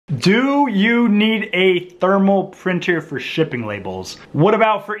Do you need a thermal printer for shipping labels? What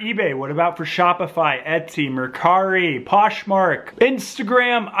about for eBay? What about for Shopify, Etsy, Mercari, Poshmark,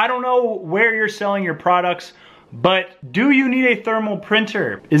 Instagram? I don't know where you're selling your products, but do you need a thermal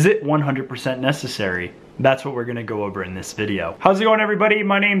printer? Is it 100% necessary? That's what we're gonna go over in this video. How's it going, everybody?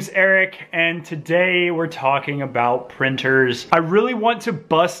 My name's Eric, and today we're talking about printers. I really want to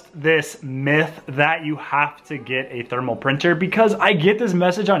bust this myth that you have to get a thermal printer, because I get this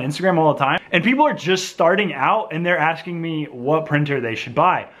message on Instagram all the time, and people are just starting out and they're asking me what printer they should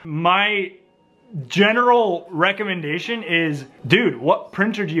buy. My general recommendation is, dude, what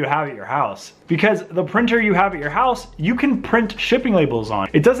printer do you have at your house? Because the printer you have at your house, you can print shipping labels on.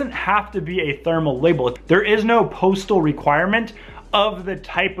 It doesn't have to be a thermal label. There is no postal requirement of the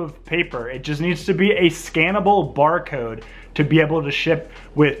type of paper. It just needs to be a scannable barcode to be able to ship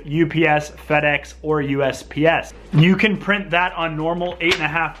with UPS, FedEx, or USPS. You can print that on normal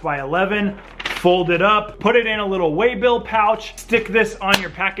 8.5 by 11, fold it up, put it in a little waybill pouch, stick this on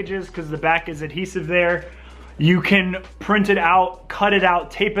your packages because the back is adhesive there. You can print it out, cut it out,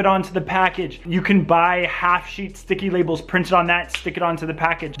 tape it onto the package. You can buy half sheet sticky labels, print it on that, stick it onto the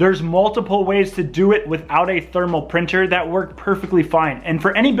package. There's multiple ways to do it without a thermal printer that work perfectly fine. And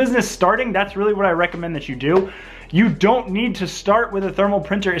for any business starting, that's really what I recommend that you do. You don't need to start with a thermal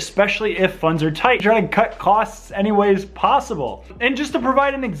printer, especially if funds are tight. Try to cut costs any ways possible. And just to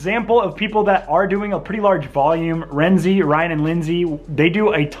provide an example of people that are doing a pretty large volume, Renzi, Ryan and Lindsay, they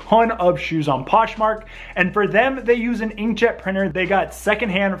do a ton of shoes on Poshmark. And for them, they use an inkjet printer they got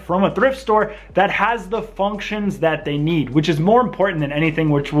secondhand from a thrift store that has the functions that they need, which is more important than anything,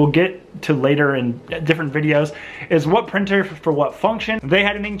 which we'll get to later in different videos, is what printer for what function. They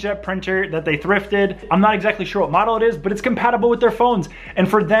had an inkjet printer that they thrifted. I'm not exactly sure what model it is, but it's compatible with their phones. And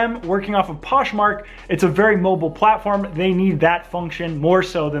for them, working off of Poshmark, it's a very mobile platform. They need that function more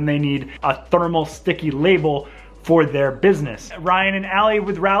so than they need a thermal sticky label for their business. Ryan and Allie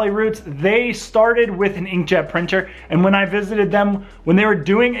with Rally Roots, they started with an inkjet printer, and when I visited them, when they were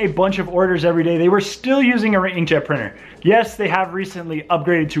doing a bunch of orders every day, they were still using an inkjet printer. Yes, they have recently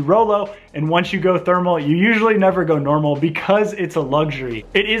upgraded to Rollo, and once you go thermal, you usually never go normal because it's a luxury.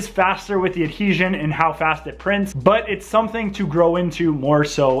 It is faster with the adhesion and how fast it prints, but it's something to grow into more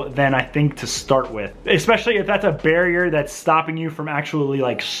so than I think to start with. Especially if that's a barrier that's stopping you from actually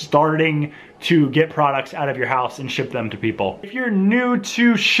like starting to get products out of your house and ship them to people. If you're new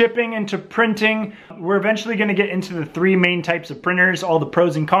to shipping and to printing, we're eventually gonna get into the three main types of printers, all the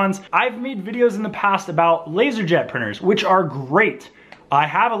pros and cons. I've made videos in the past about LaserJet printers, which are great. I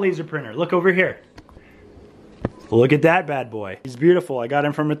have a laser printer, look over here. Look at that bad boy. He's beautiful. I got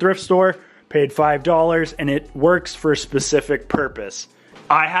him from a thrift store, paid $5, and it works for a specific purpose.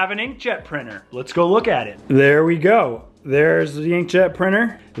 I have an inkjet printer. Let's go look at it. There we go. There's the inkjet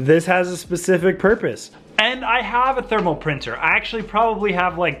printer. This has a specific purpose. And I have a thermal printer. I actually probably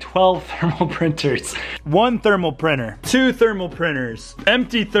have like 12 thermal printers. 1 thermal printer, 2 thermal printers,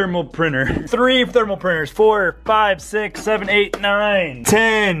 empty thermal printer, 3 thermal printers, 4, 5, 6, 7, 8, 9,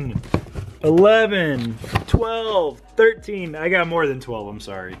 10, 11, 12, 13. I got more than 12, I'm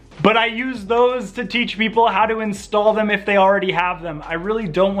sorry. But I use those to teach people how to install them if they already have them. I really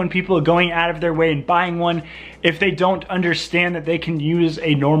don't want people going out of their way and buying one if they don't understand that they can use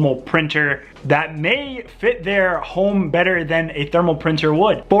a normal printer that may fit their home better than a thermal printer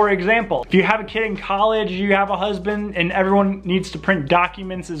would. For example, if you have a kid in college, you have a husband, and everyone needs to print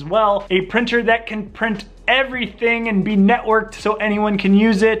documents as well, a printer that can print everything and be networked so anyone can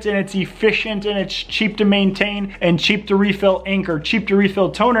use it, and it's efficient and it's cheap to maintain and cheap to refill ink or cheap to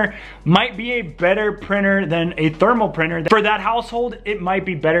refill toner might be a better printer than a thermal printer. For that household, it might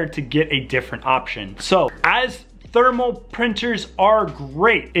be better to get a different option. So as thermal printers are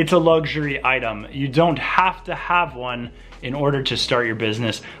great, it's a luxury item. You don't have to have one in order to start your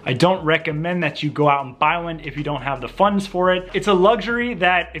business. I don't recommend that you go out and buy one if you don't have the funds for it. It's a luxury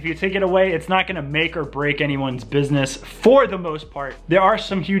that if you take it away, it's not gonna make or break anyone's business for the most part. There are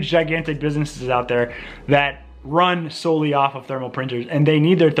some huge gigantic businesses out there that run solely off of thermal printers, and they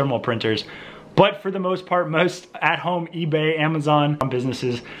need their thermal printers. But for the most part, most at-home eBay, Amazon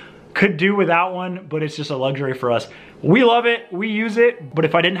businesses could do without one, but it's just a luxury for us. We love it, we use it, but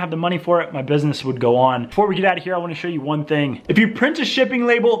if I didn't have the money for it, my business would go on. Before we get out of here, I wanna show you one thing. If you print a shipping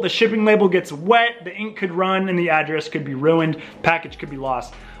label, the shipping label gets wet, the ink could run, and the address could be ruined, package could be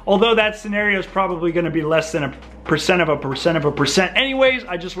lost. Although that scenario is probably gonna be less than a percent of a percent of a percent. Anyways,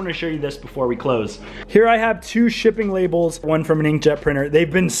 I just wanna show you this before we close. Here I have 2 shipping labels, one from an inkjet printer.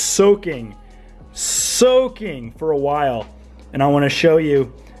 They've been soaking for a while. And I wanna show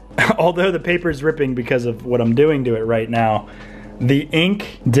you, although the paper is ripping because of what I'm doing to it right now, the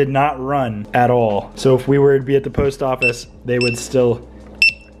ink did not run at all. So if we were to be at the post office, they would still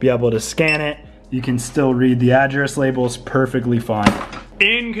be able to scan it. You can still read the address labels perfectly fine.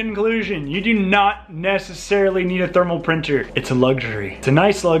 In conclusion, you do not necessarily need a thermal printer. It's a luxury. It's a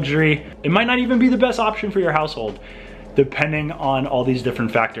nice luxury. It might not even be the best option for your household, depending on all these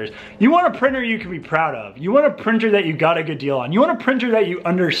different factors. You want a printer you can be proud of. You want a printer that you got a good deal on. You want a printer that you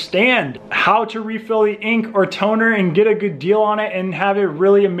understand how to refill the ink or toner and get a good deal on it and have a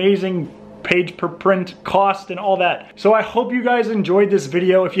really amazing page per print cost and all that. So I hope you guys enjoyed this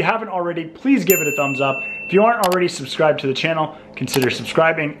video. If you haven't already, please give it a thumbs up. If you aren't already subscribed to the channel, consider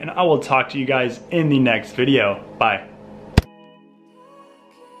subscribing, and I will talk to you guys in the next video. Bye.